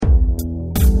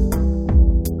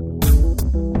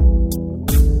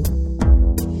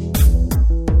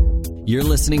You're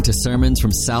listening to sermons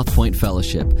from South Point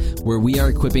Fellowship, where we are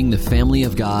equipping the family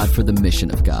of God for the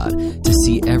mission of God, to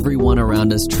see everyone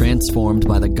around us transformed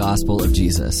by the gospel of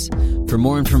Jesus. For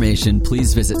more information,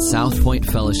 please visit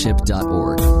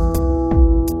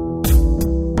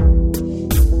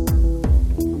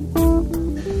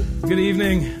southpointfellowship.org. Good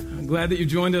evening. I'm glad that you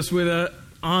joined us with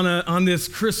on this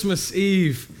Christmas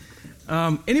Eve.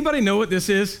 Anybody know what this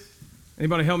is?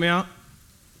 Anybody help me out?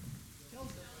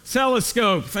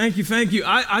 Telescope. Thank you.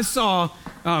 I saw,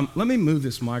 let me move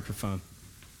this microphone.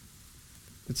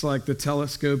 It's like the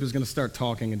telescope is going to start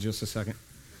talking in just a second.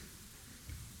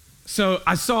 So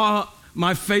I saw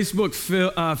my Facebook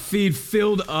feed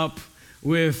filled up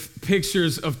with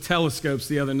pictures of telescopes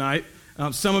the other night.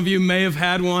 Some of you may have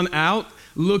had one out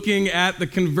looking at the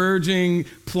converging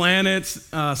planets,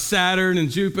 Saturn and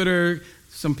Jupiter.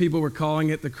 Some people were calling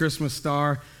it the Christmas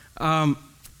star.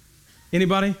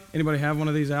 Anybody have one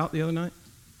of these out the other night?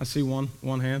 I see one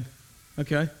hand.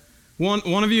 Okay.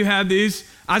 One of you had these.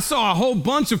 I saw a whole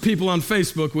bunch of people on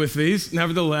Facebook with these,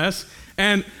 nevertheless.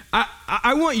 And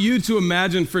I want you to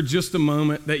imagine for just a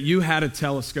moment that you had a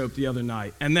telescope the other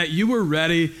night and that you were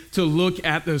ready to look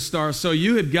at those stars. So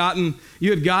you had gotten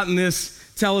this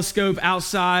telescope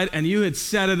outside and you had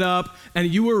set it up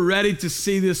and you were ready to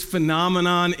see this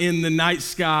phenomenon in the night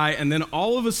sky, and then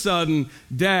all of a sudden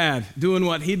Dad, doing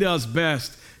what he does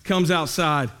best, comes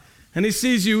outside and he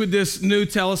sees you with this new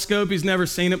telescope. He's never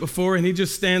seen it before, and he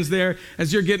just stands there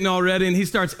as you're getting all ready and he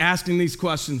starts asking these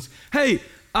questions. Hey,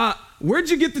 where'd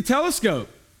you get the telescope?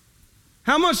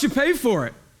 How much you pay for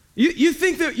it? You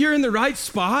think that you're in the right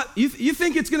spot? You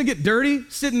think it's going to get dirty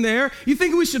sitting there? You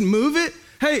think we should move it?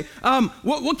 Hey,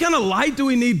 what kind of light do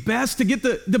we need best to get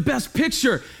the best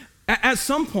picture? At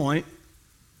some point,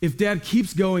 if Dad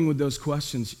keeps going with those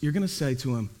questions, you're going to say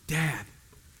to him, Dad,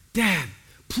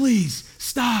 please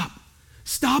stop.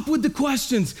 Stop with the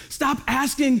questions. Stop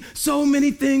asking so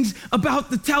many things about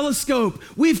the telescope.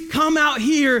 We've come out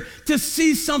here to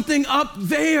see something up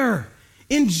there.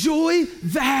 Enjoy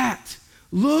that.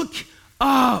 Look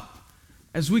up.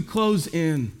 As we close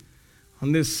in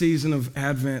on this season of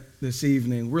Advent this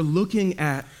evening, we're looking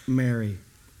at Mary.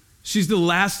 She's the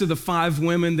last of the 5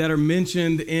 women that are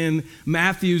mentioned in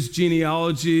Matthew's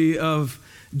genealogy of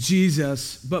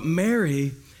Jesus. But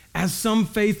Mary, as some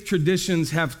faith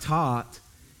traditions have taught,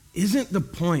 isn't the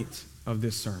point of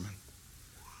this sermon.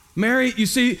 Mary, you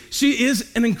see, she is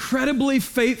an incredibly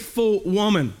faithful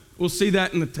woman. We'll see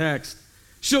that in the text.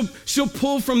 She'll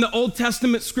pull from the Old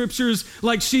Testament scriptures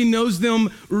like she knows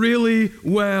them really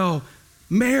well.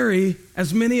 Mary,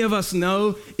 as many of us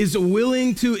know, is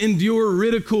willing to endure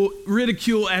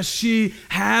ridicule as she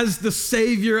has the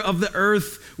Savior of the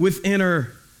earth within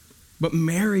her. But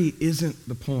Mary isn't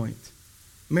the point.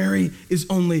 Mary is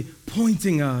only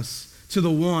pointing us to the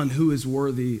one who is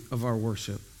worthy of our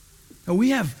worship. Now, we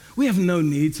have no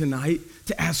need tonight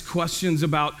to ask questions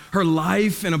about her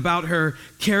life and about her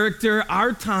character.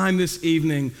 Our time this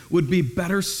evening would be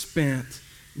better spent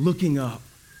looking up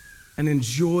and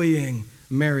enjoying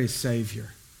Mary's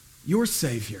Savior, your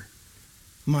Savior,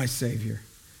 my Savior.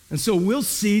 And so we'll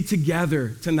see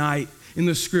together tonight in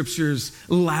the scriptures,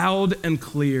 loud and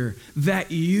clear,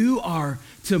 that you are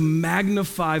to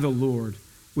magnify the Lord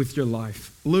with your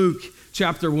life. Luke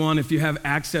chapter 1, if you have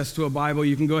access to a Bible,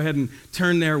 you can go ahead and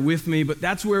turn there with me, but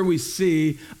that's where we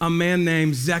see a man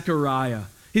named Zechariah.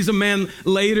 He's a man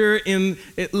later in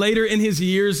his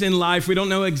years in life. We don't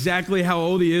know exactly how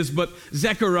old he is, but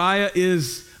Zechariah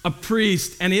is a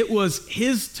priest, and it was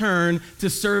his turn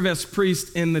to serve as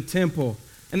priest in the temple.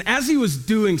 And as he was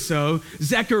doing so,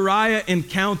 Zechariah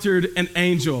encountered an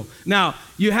angel. Now,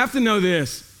 you have to know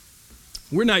this.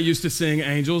 We're not used to seeing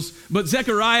angels, but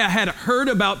Zechariah had heard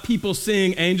about people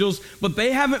seeing angels, but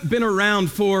they haven't been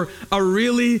around for a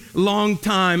really long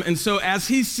time. And so as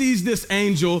he sees this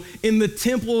angel in the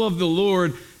temple of the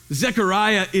Lord,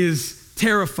 Zechariah is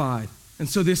terrified. And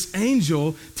so this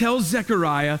angel tells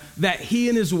Zechariah that he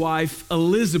and his wife,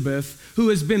 Elizabeth, who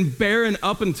has been barren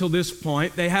up until this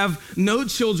point, they have no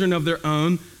children of their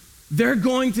own, they're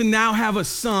going to now have a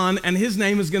son, and his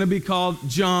name is going to be called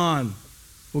John.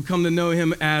 We'll come to know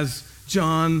him as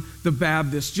John the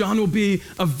Baptist. John will be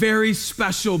a very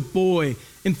special boy.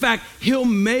 In fact, he'll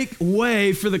make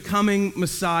way for the coming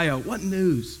Messiah. What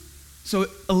news? So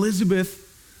Elizabeth,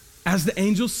 as the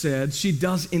angel said, she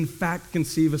does in fact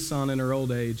conceive a son in her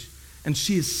old age. And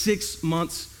she is 6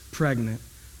 months pregnant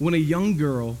when a young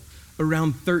girl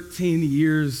around 13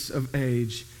 years of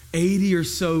age, 80 or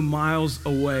so miles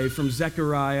away from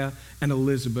Zechariah and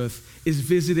Elizabeth, is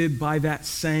visited by that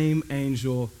same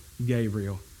angel,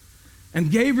 Gabriel. And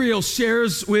Gabriel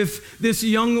shares with this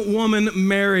young woman,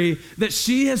 Mary, that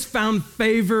she has found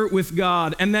favor with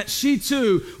God and that she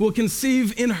too will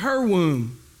conceive in her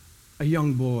womb a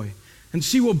young boy. And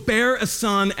she will bear a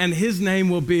son, and his name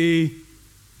will be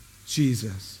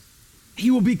Jesus. He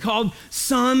will be called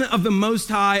Son of the Most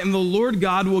High, and the Lord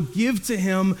God will give to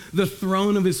him the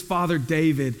throne of his father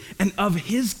David. And of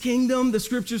his kingdom, the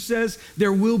scripture says,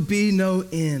 there will be no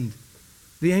end.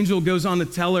 The angel goes on to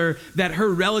tell her that her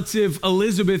relative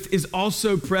Elizabeth is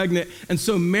also pregnant. And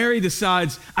so Mary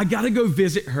decides, I got to go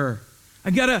visit her.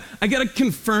 I got to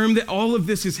confirm that all of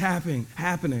this is happening.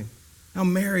 Now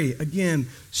Mary, again,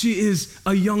 she is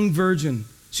a young virgin.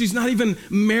 She's not even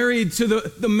married to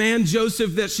the man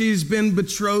Joseph that she's been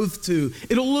betrothed to.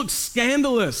 It'll look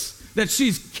scandalous that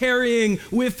she's carrying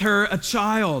with her a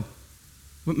child.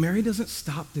 But Mary doesn't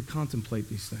stop to contemplate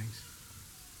these things.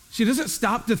 She doesn't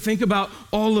stop to think about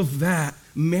all of that.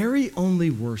 Mary only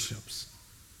worships.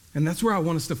 And that's where I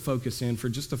want us to focus in for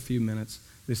just a few minutes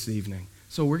this evening.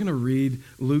 So we're going to read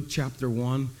Luke chapter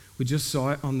 1. We just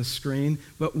saw it on the screen.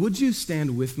 But would you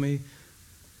stand with me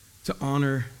to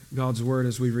honor God's word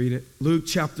as we read it? Luke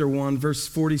chapter 1, verse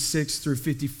 46 through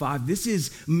 55. This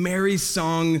is Mary's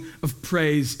song of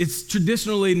praise. It's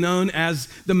traditionally known as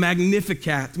the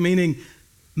Magnificat, meaning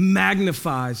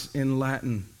magnifies in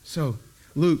Latin. So,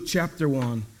 Luke chapter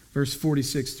 1, verse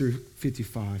 46 through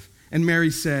 55. And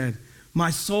Mary said, my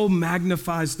soul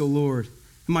magnifies the Lord,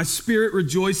 and my spirit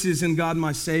rejoices in God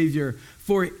my Savior,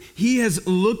 for he has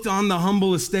looked on the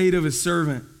humble estate of his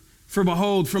servant. For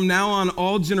behold, from now on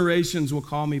all generations will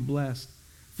call me blessed.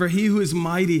 For he who is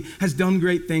mighty has done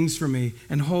great things for me,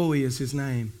 and holy is his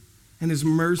name. And his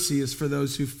mercy is for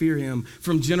those who fear him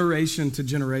from generation to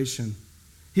generation.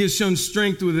 He has shown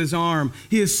strength with his arm.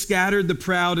 He has scattered the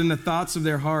proud in the thoughts of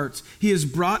their hearts. He has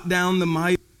brought down the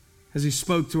mighty as he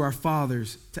spoke to our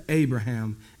fathers, to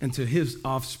Abraham, and to his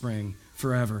offspring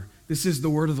forever. This is the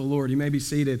word of the Lord. You may be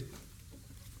seated.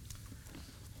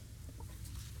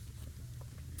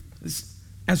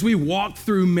 As we walk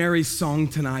through Mary's song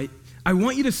tonight, I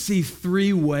want you to see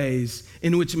three ways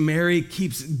in which Mary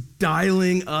keeps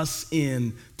dialing us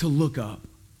in to look up.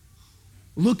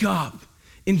 Look up.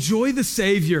 Enjoy the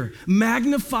Savior.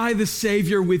 Magnify the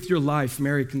Savior with your life,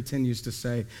 Mary continues to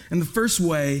say. And the first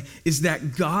way is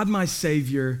that God, my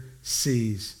Savior,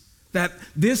 sees. That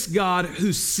this God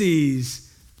who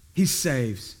sees, he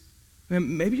saves.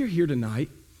 And maybe you're here tonight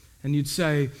and you'd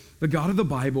say, the God of the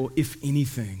Bible, if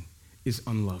anything, is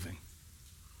unloving.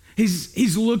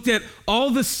 He's looked at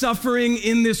all the suffering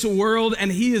in this world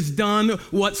and he has done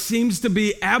what seems to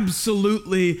be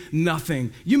absolutely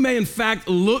nothing. You may in fact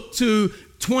look to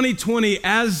 2020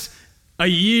 as a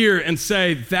year and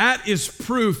say that is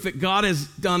proof that God has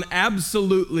done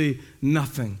absolutely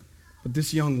nothing. But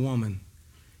this young woman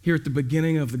here at the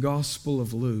beginning of the Gospel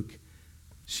of Luke,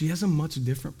 she has a much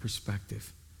different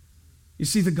perspective. You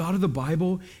see, the God of the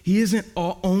Bible, he isn't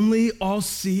only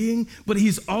all-seeing, but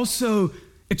he's also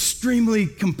extremely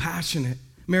compassionate.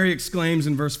 Mary exclaims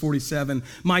in verse 47,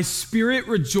 my spirit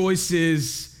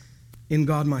rejoices in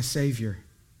God my Savior.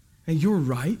 And you're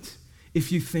right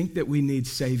if you think that we need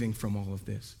saving from all of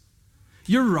this.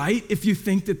 You're right if you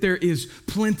think that there is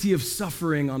plenty of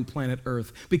suffering on planet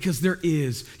Earth, because there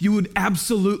is. You would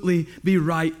absolutely be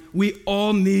right. We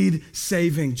all need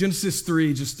saving. Genesis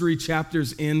 3, just 3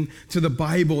 chapters into the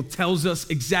Bible, tells us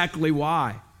exactly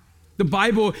why. The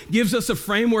Bible gives us a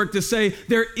framework to say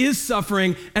there is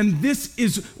suffering, and this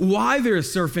is why there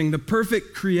is suffering. The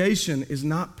perfect creation is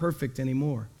not perfect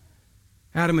anymore.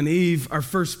 Adam and Eve, our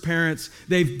first parents,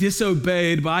 they've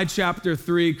disobeyed by chapter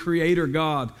 3, Creator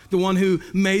God, the one who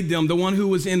made them, the one who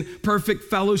was in perfect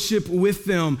fellowship with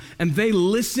them. And they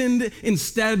listened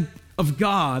instead of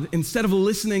God. Instead of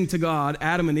listening to God,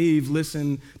 Adam and Eve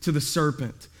listened to the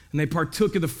serpent. And they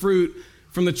partook of the fruit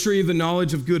from the tree of the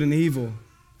knowledge of good and evil.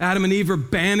 Adam and Eve are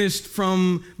banished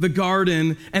from the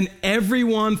garden, and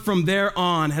everyone from there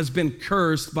on has been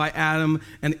cursed by Adam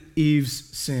and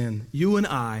Eve's sin. You and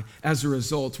I, as a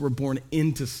result, were born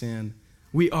into sin.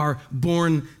 We are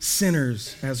born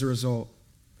sinners as a result.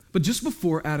 But just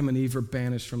before Adam and Eve are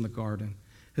banished from the garden,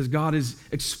 as God is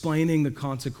explaining the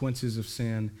consequences of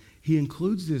sin, he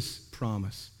includes this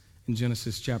promise in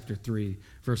Genesis chapter 3,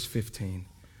 verse 15,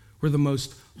 where the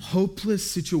most hopeless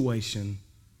situation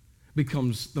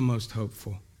becomes the most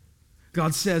hopeful.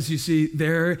 God says, you see,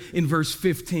 there in verse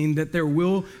 15, that there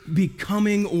will be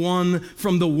coming one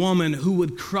from the woman who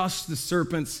would crush the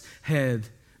serpent's head.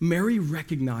 Mary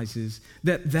recognizes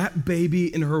that that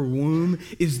baby in her womb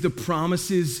is the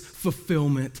promise's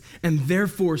fulfillment. And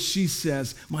therefore she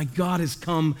says, my God has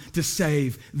come to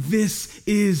save. This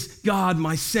is God,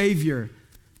 my Savior.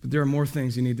 But there are more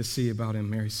things you need to see about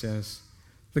him, Mary says.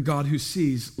 The God who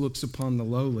sees looks upon the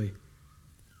lowly.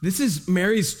 This is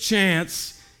Mary's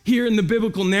chance here in the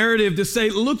biblical narrative to say,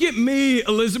 look at me,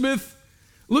 Elizabeth.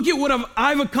 Look at what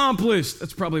I've accomplished.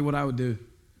 That's probably what I would do.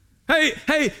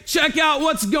 Hey, check out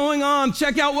what's going on.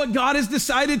 Check out what God has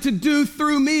decided to do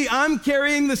through me. I'm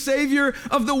carrying the Savior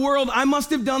of the world. I must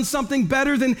have done something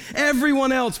better than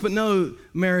everyone else. But no,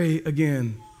 Mary,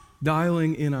 again,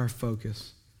 dialing in our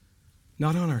focus,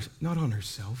 not on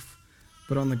herself,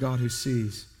 but on the God who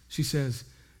sees. She says,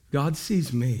 God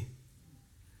sees me.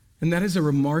 And that is a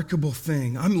remarkable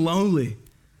thing. I'm lowly.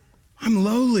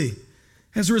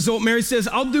 As a result, Mary says,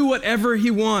 I'll do whatever he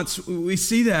wants. We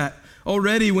see that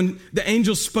already when the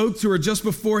angel spoke to her just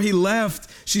before he left.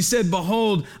 She said,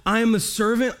 behold, I am the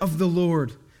servant of the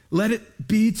Lord. Let it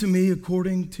be to me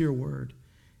according to your word.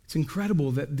 It's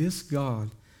incredible that this God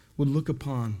would look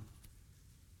upon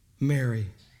Mary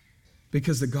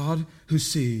because the God who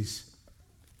sees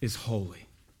is holy.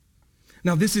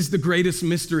 Now, this is the greatest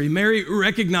mystery. Mary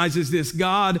recognizes this.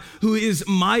 God who is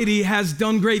mighty has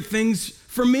done great things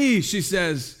for me, she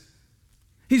says.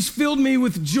 He's filled me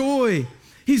with joy.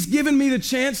 He's given me the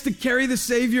chance to carry the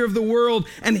Savior of the world,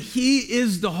 and he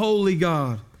is the holy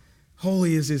God.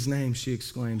 Holy is his name, she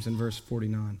exclaims in verse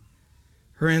 49.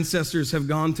 Her ancestors have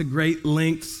gone to great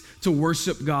lengths to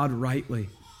worship God rightly,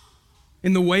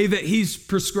 in the way that he's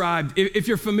prescribed. If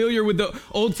you're familiar with the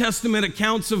Old Testament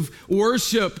accounts of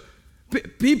worship,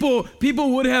 people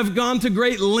would have gone to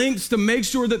great lengths to make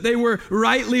sure that they were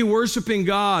rightly worshiping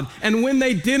God. And when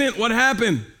they didn't, what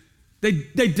happened? They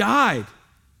died.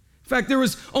 In fact, there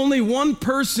was only one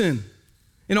person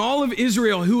in all of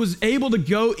Israel who was able to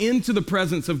go into the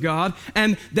presence of God,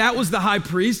 and that was the high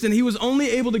priest, and he was only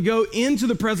able to go into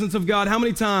the presence of God how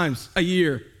many times a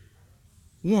year?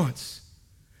 Once.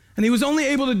 And he was only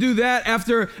able to do that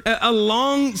after a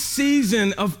long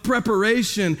season of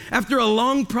preparation, after a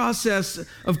long process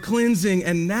of cleansing,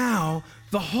 and now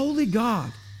the holy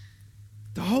God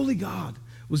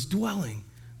was dwelling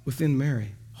within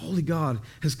Mary. Holy God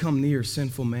has come near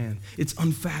sinful man. It's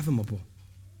unfathomable.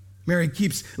 Mary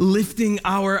keeps lifting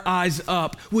our eyes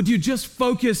up. Would you just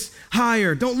focus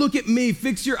higher? Don't look at me.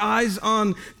 Fix your eyes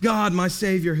on God, my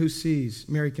Savior who sees.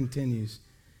 Mary continues.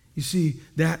 You see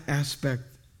that aspect.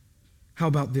 How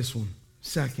about this one?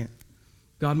 Second,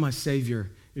 God, my Savior,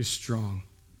 is strong.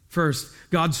 First,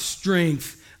 God's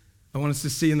strength, I want us to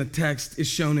see in the text, is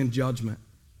shown in judgment.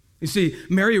 You see,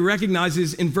 Mary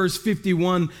recognizes in verse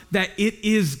 51 that it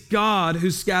is God who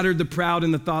scattered the proud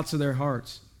in the thoughts of their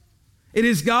hearts. It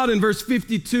is God in verse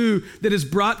 52 that has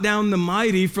brought down the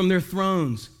mighty from their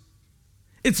thrones.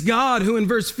 It's God who in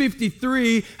verse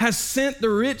 53 has sent the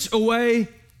rich away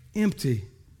empty.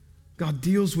 God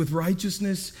deals with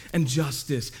righteousness and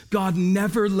justice. God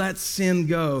never lets sin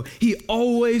go. He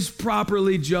always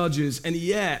properly judges. And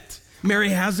yet, Mary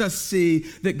has us see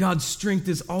that God's strength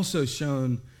is also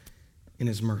shown in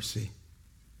his mercy.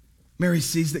 Mary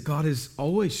sees that God has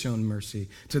always shown mercy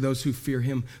to those who fear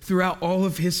him throughout all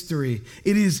of history.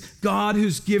 It is God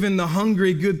who's given the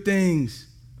hungry good things.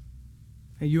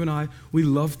 And you and I, we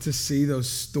love to see those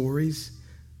stories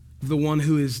of the one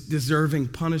who is deserving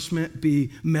punishment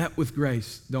be met with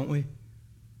grace, don't we?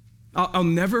 I'll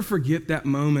never forget that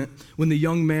moment when the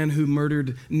young man who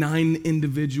murdered 9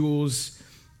 individuals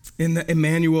in the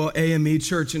Emmanuel AME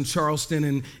Church in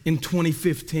Charleston in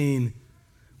 2015,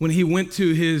 when he went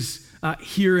to his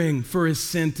hearing for his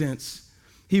sentence,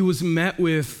 he was met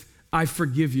with, I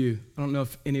forgive you. I don't know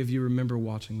if any of you remember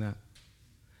watching that.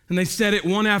 And they said it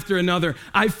one after another,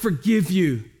 I forgive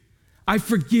you, I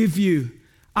forgive you,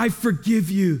 I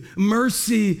forgive you.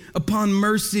 Mercy upon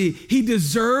mercy. He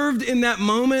deserved in that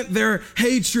moment their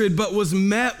hatred, but was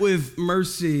met with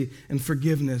mercy and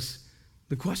forgiveness.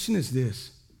 The question is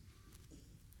this: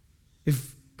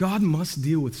 if God must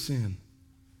deal with sin,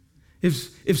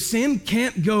 if sin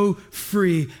can't go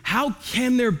free, how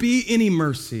can there be any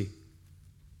mercy?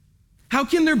 How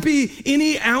can there be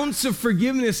any ounce of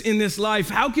forgiveness in this life?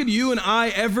 How could you and I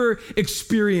ever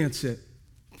experience it?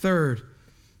 Third,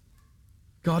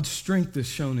 God's strength is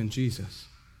shown in Jesus.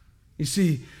 You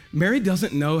see, Mary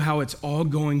doesn't know how it's all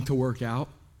going to work out,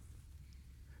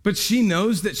 but she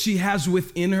knows that she has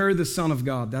within her the Son of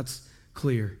God. That's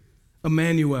clear.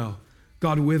 Emmanuel,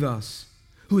 God with us,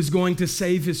 who is going to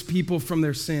save his people from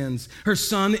their sins. Her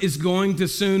son is going to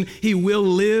soon. He will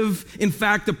live, in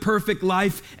fact, a perfect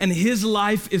life, and his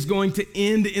life is going to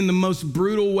end in the most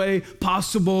brutal way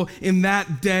possible in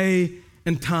that day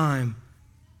and time.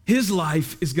 His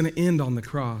life is going to end on the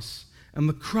cross. And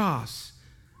the cross,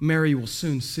 Mary will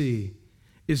soon see,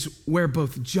 is where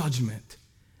both judgment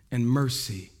and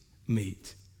mercy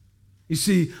meet. You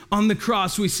see, on the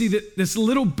cross, we see that this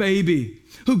little baby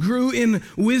who grew in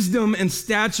wisdom and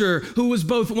stature, who was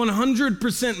both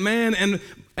 100% man and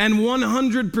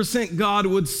 100% God,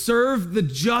 would serve the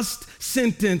just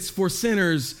sentence for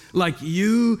sinners like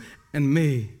you and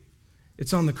me.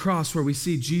 It's on the cross where we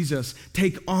see Jesus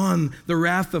take on the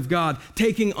wrath of God,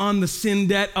 taking on the sin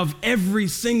debt of every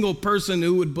single person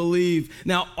who would believe.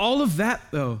 Now, all of that,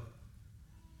 though,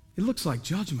 it looks like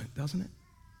judgment, doesn't it?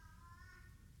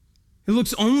 It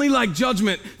looks only like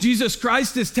judgment. Jesus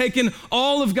Christ has taken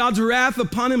all of God's wrath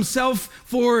upon himself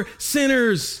for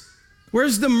sinners.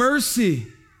 Where's the mercy?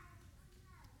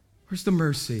 Where's the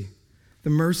mercy? The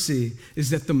mercy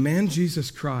is that the man Jesus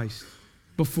Christ,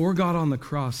 before God on the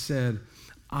cross, said,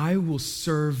 I will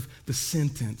serve the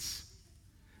sentence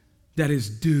that is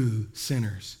due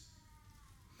sinners.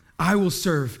 I will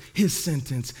serve his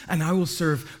sentence, and I will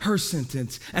serve her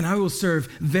sentence, and I will serve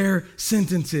their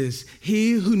sentences.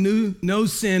 He who knew no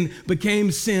sin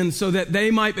became sin so that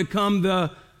they might become the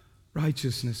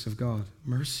righteousness of God.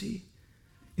 Mercy?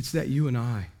 It's that you and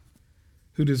I,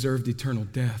 who deserved eternal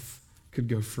death, could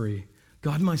go free.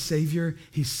 God, my Savior,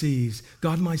 he sees.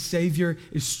 God, my Savior,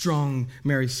 is strong,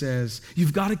 Mary says.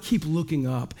 You've got to keep looking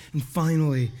up. And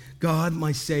finally, God,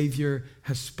 my Savior,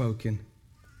 has spoken.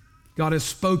 God has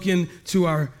spoken to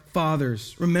our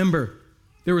fathers. Remember,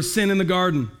 there was sin in the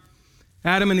garden.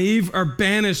 Adam and Eve are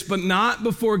banished, but not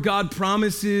before God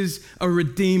promises a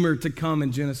Redeemer to come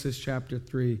in Genesis chapter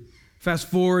 3.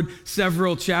 Fast forward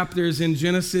several chapters in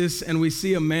Genesis, and we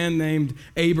see a man named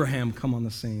Abraham come on the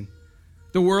scene.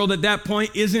 The world at that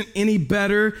point isn't any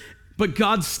better, but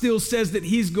God still says that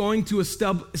he's going to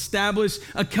establish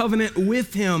a covenant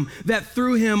with him, that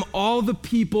through him all the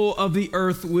people of the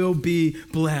earth will be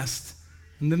blessed.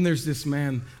 And then there's this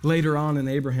man later on in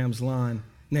Abraham's line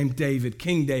named David,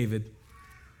 King David,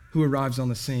 who arrives on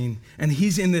the scene. And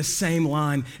he's in this same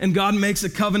line. And God makes a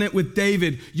covenant with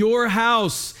David. Your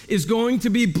house is going to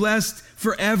be blessed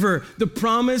forever. The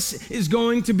promise is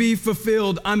going to be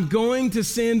fulfilled. I'm going to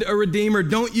send a Redeemer.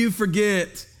 Don't you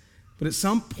forget. But at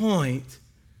some point,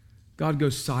 God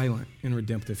goes silent in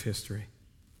redemptive history.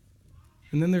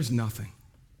 And then there's nothing.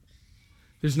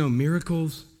 There's no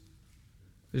miracles.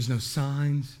 There's no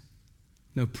signs,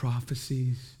 no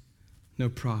prophecies, no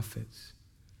prophets,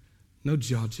 no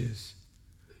judges,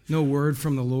 no word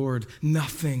from the Lord,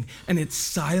 nothing. And it's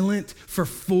silent for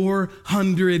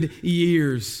 400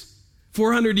 years.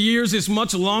 400 years is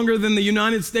much longer than the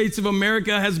United States of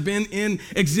America has been in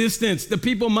existence. The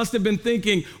people must have been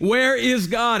thinking, where is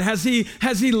God? Has he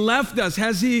left us?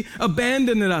 Has he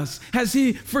abandoned us? Has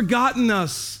he forgotten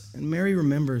us? And Mary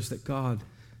remembers that God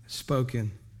has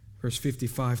spoken, verse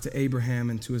 55, to Abraham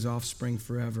and to his offspring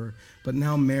forever. But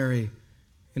now Mary,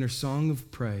 in her song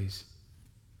of praise,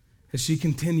 as she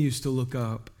continues to look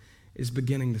up, is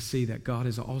beginning to see that God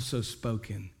has also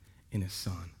spoken in his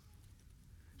Son.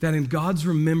 That in God's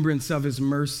remembrance of his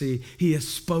mercy, he has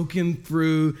spoken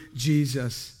through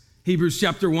Jesus. Hebrews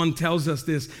chapter 1 tells us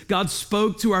this. God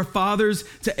spoke to our fathers,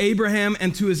 to Abraham,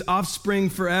 and to his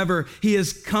offspring forever. He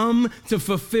has come to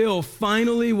fulfill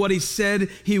finally what he said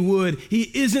he would. He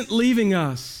isn't leaving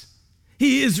us.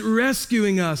 He is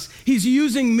rescuing us. He's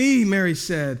using me, Mary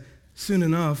said. Soon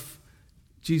enough,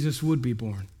 Jesus would be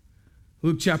born.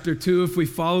 Luke chapter 2, if we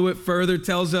follow it further,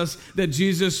 tells us that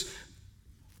Jesus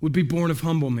would be born of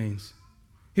humble means.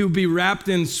 He would be wrapped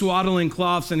in swaddling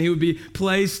cloths, and he would be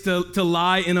placed to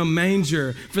lie in a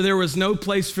manger, for there was no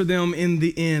place for them in the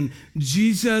inn.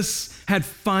 Jesus had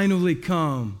finally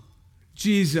come.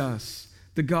 Jesus,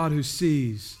 the God who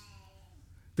sees,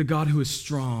 the God who is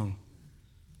strong,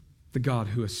 the God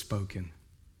who has spoken.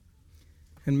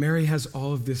 And Mary has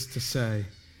all of this to say,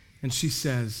 and she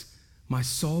says, my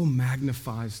soul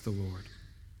magnifies the Lord.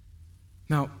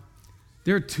 Now,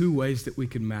 there are two ways that we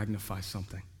can magnify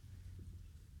something.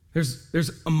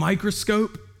 There's a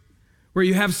microscope where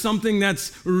you have something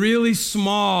that's really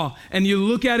small and you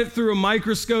look at it through a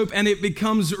microscope and it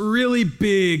becomes really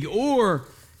big. Or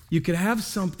you could have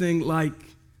something like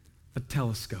a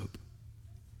telescope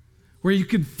where you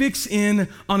could fix in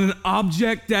on an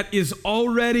object that is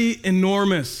already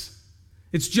enormous.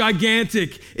 It's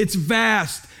gigantic, it's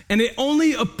vast, and it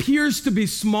only appears to be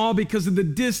small because of the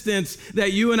distance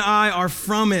that you and I are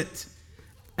from it.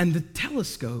 And the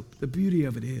telescope, the beauty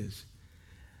of it is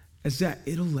that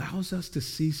it allows us to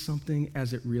see something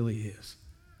as it really is.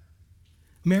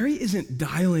 Mary isn't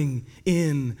dialing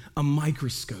in a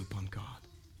microscope on God,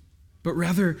 but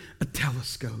rather a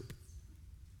telescope.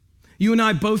 You and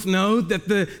I both know that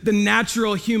the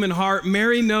natural human heart,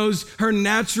 Mary knows her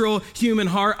natural human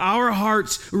heart. Our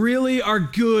hearts really are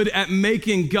good at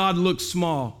making God look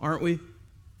small, aren't we?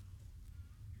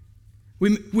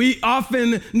 We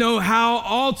often know how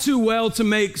all too well to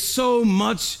make so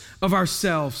much of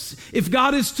ourselves. If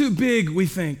God is too big, we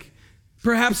think,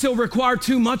 perhaps he'll require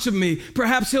too much of me.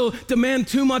 Perhaps he'll demand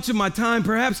too much of my time.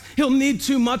 Perhaps he'll need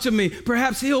too much of me.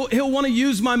 Perhaps he'll want to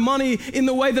use my money in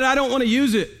the way that I don't want to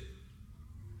use it.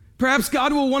 Perhaps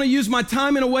God will want to use my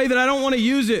time in a way that I don't want to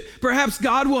use it. Perhaps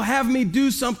God will have me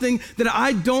do something that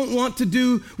I don't want to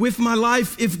do with my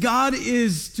life. If God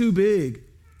is too big,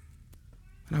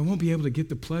 and I won't be able to get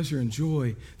the pleasure and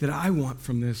joy that I want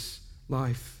from this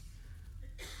life.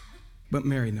 But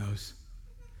Mary knows.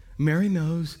 Mary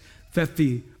knows that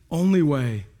the only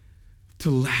way to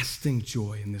lasting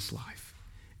joy in this life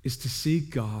is to see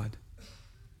God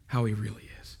how he really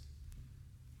is.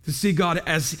 To see God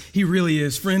as he really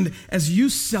is. Friend, as you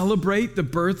celebrate the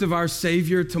birth of our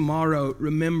Savior tomorrow,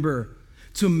 remember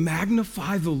to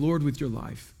magnify the Lord with your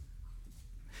life.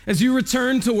 As you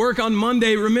return to work on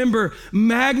Monday, remember,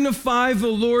 magnify the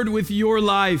Lord with your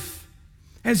life.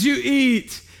 As you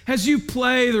eat, as you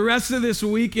play the rest of this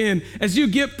weekend, as you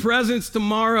get presents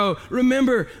tomorrow,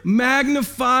 remember,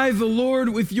 magnify the Lord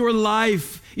with your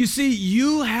life. You see,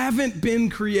 you haven't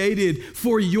been created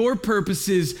for your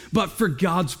purposes, but for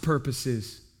God's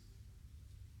purposes.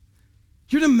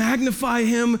 You're to magnify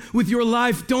him with your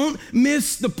life. Don't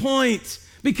miss the point,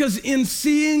 because in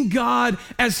seeing God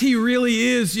as he really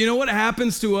is, you know what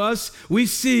happens to us? We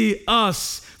see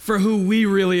us for who we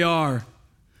really are.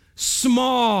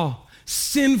 Small,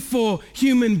 sinful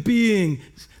human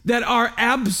beings that are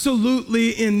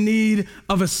absolutely in need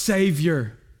of a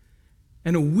Savior.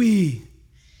 And we,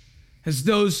 as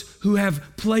those who have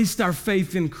placed our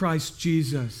faith in Christ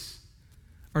Jesus,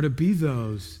 are to be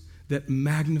those that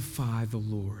magnify the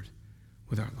Lord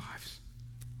with our lives.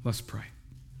 Let's pray.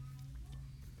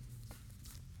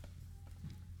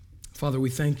 Father,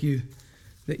 we thank you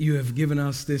that you have given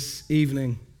us this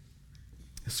evening,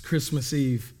 this Christmas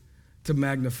Eve, to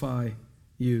magnify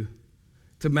you,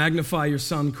 to magnify your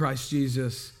Son, Christ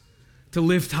Jesus, to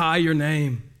lift high your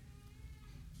name.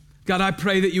 God, I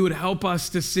pray that you would help us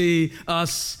to see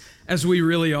us as we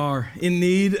really are, in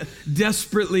need,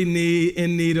 desperately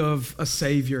in need of a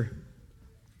Savior.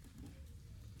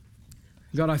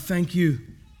 God, I thank you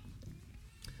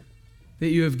that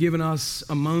you have given us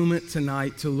a moment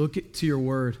tonight to look to your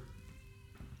word,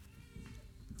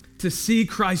 to see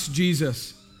Christ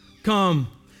Jesus come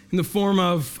in the form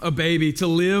of a baby, to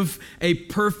live a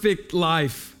perfect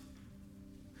life,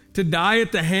 to die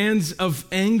at the hands of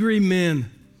angry men,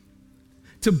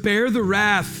 to bear the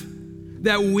wrath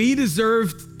that we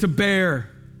deserved to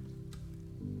bear,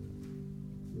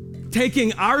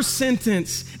 taking our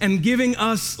sentence and giving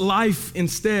us life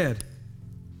instead.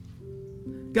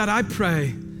 God, I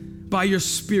pray by your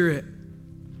Spirit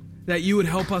that you would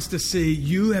help us to see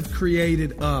you have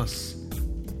created us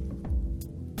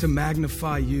to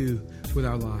magnify you with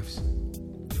our lives.